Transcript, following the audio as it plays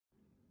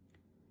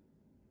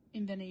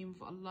In the name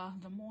of Allah,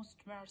 the most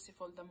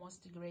merciful, the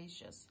most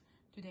gracious.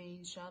 Today,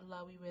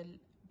 inshallah, we will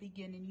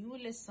begin a new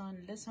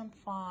lesson, lesson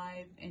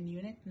 5 in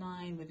Unit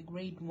 9 with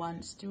grade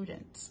 1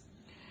 students.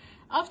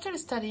 After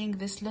studying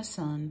this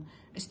lesson,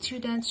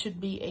 students should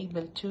be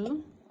able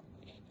to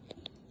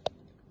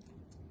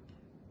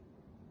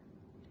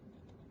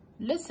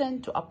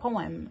listen to a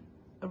poem,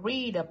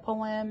 read a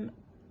poem,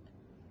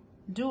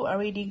 do a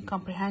reading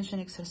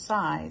comprehension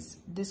exercise,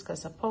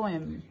 discuss a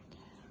poem,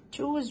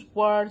 choose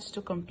words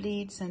to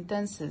complete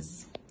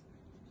sentences.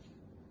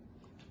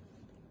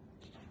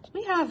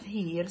 We have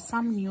here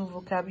some new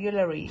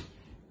vocabulary: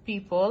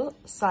 people,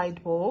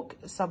 sidewalk,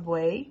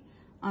 subway,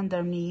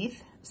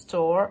 underneath,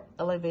 store,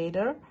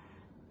 elevator,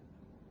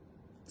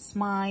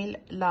 smile,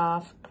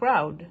 laugh,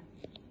 crowd.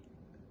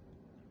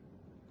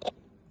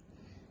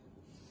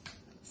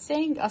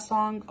 Sing a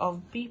song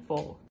of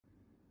people.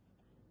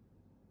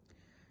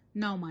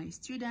 Now, my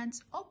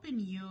students, open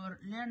your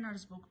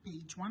learner's book,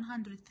 page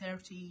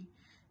 130.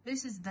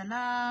 This is the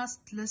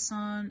last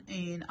lesson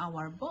in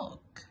our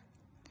book.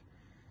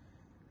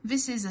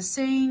 This is a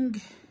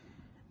sing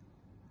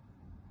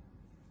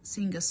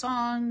a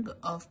song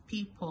of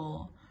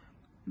people.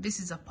 This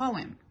is a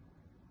poem.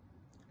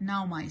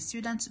 Now, my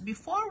students,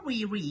 before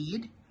we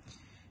read,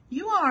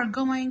 you are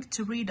going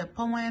to read a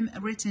poem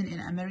written in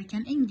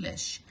American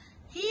English.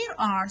 Here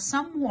are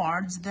some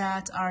words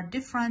that are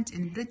different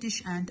in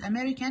British and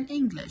American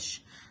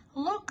English.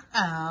 Look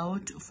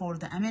out for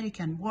the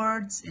American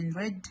words in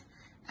red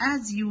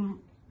as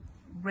you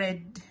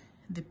read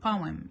the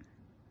poem.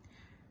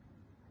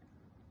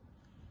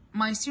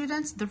 My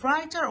students, the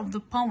writer of the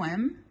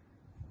poem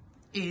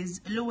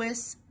is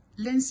Louis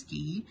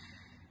Linsky.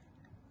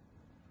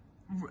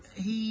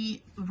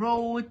 He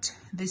wrote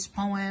this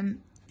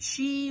poem.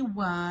 She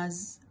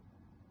was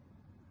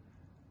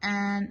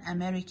an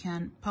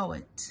American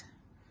poet.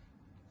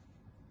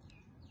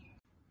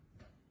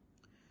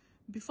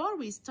 Before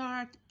we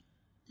start,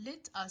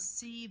 let us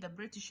see the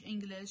British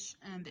English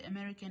and the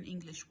American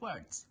English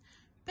words.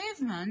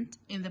 Pavement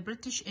in the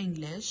British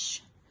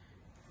English,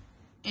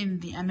 in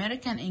the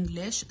American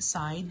English,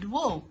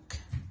 sidewalk.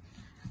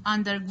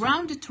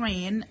 Underground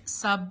train,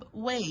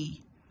 subway.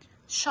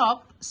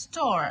 Shop,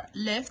 store,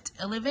 lift,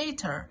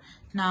 elevator.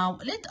 Now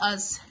let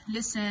us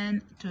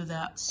listen to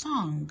the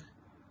song.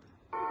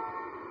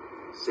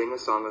 Sing a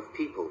Song of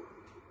People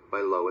by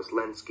Louis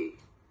Linsky.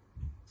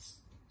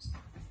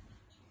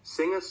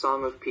 Sing a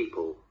song of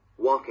people,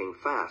 walking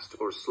fast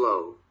or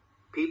slow.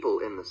 People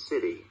in the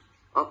city,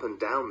 up and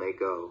down they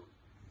go.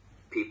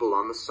 People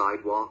on the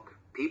sidewalk,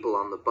 people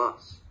on the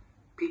bus.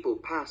 People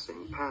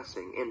passing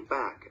in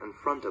back and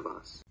front of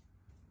us.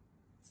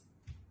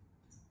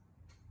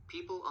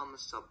 People on the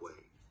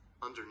subway,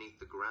 underneath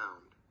the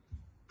ground.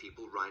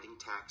 People riding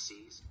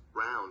taxis,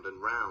 round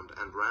and round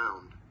and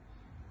round.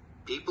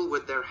 People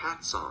with their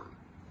hats on,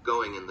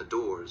 going in the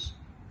doors.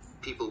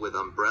 People with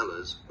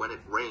umbrellas when it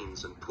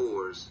rains and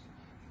pours.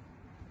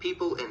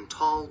 People in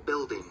tall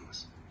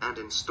buildings and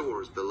in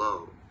stores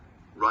below.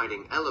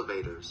 Riding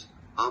elevators,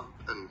 up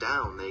and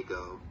down they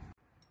go.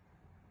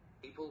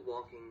 People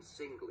walking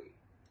singly,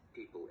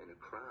 people in a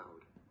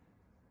crowd.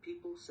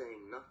 People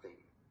saying nothing.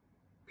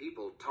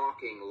 People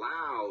talking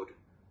loud.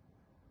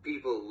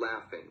 People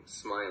laughing,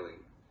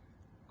 smiling.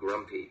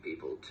 Grumpy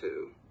people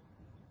too.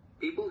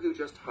 People who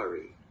just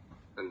hurry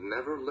and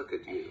never look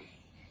at you.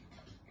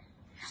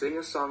 Sing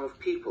a song of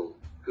people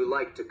who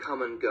like to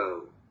come and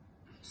go.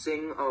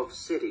 Sing of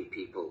city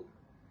people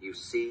you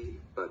see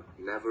but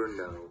never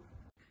know.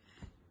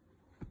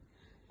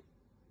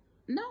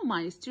 Now,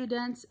 my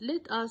students,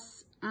 let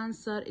us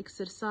answer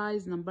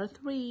exercise number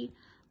 3.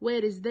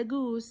 Where is the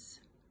goose?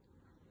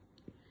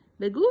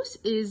 The goose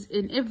is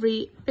in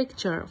every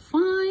picture.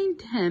 Find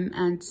him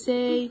and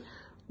say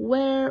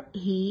where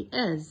he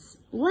is.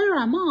 Where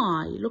am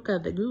I? Look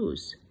at the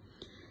goose.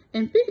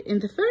 In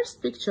the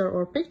first picture,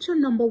 or picture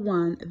number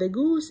 1, the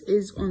goose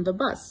is on the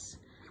bus.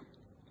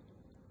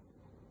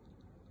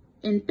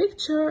 In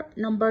picture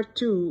number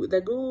 2,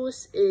 the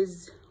goose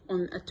is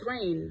on a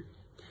train.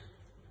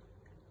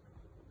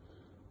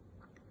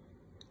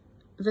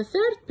 The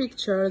third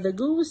picture, the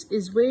goose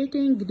is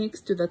waiting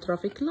next to the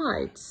traffic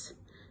lights.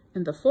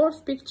 In the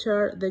fourth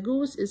picture, the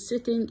goose is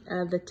sitting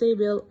at the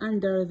table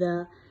under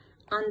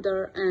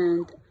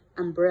an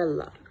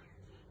umbrella.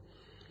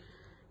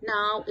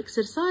 Now,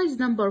 exercise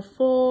number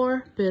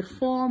 4,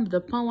 perform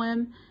the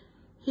poem.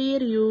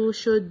 Here you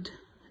should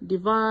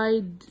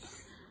divide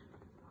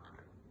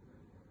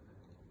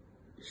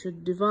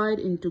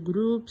into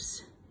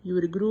groups.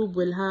 Your group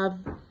will have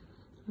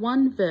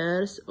one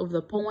verse of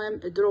the poem.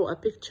 Draw a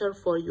picture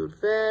for your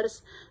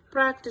verse.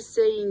 Practice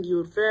saying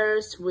your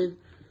verse with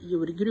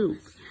your group.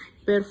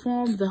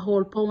 Perform the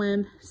whole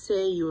poem,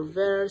 say your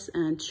verse,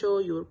 and show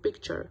your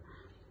picture.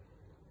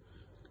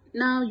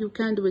 Now you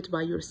can do it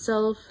by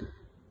yourself,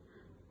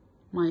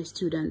 my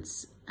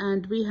students.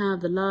 And we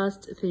have the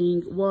last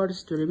thing,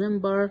 words to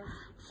remember.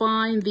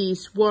 Find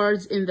these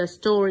words in the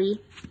story.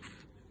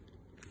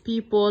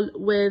 People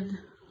with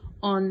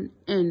on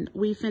in.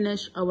 We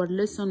finish our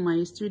lesson,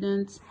 my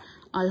students.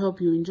 I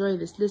hope you enjoy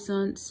this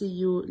lesson. See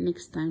you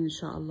next time,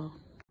 inshallah.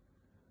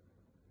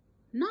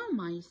 Now,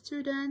 my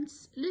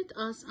students, let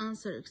us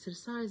answer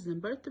exercise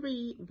number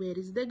 3. Where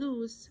is the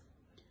goose?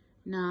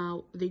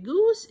 Now, the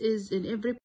goose is in every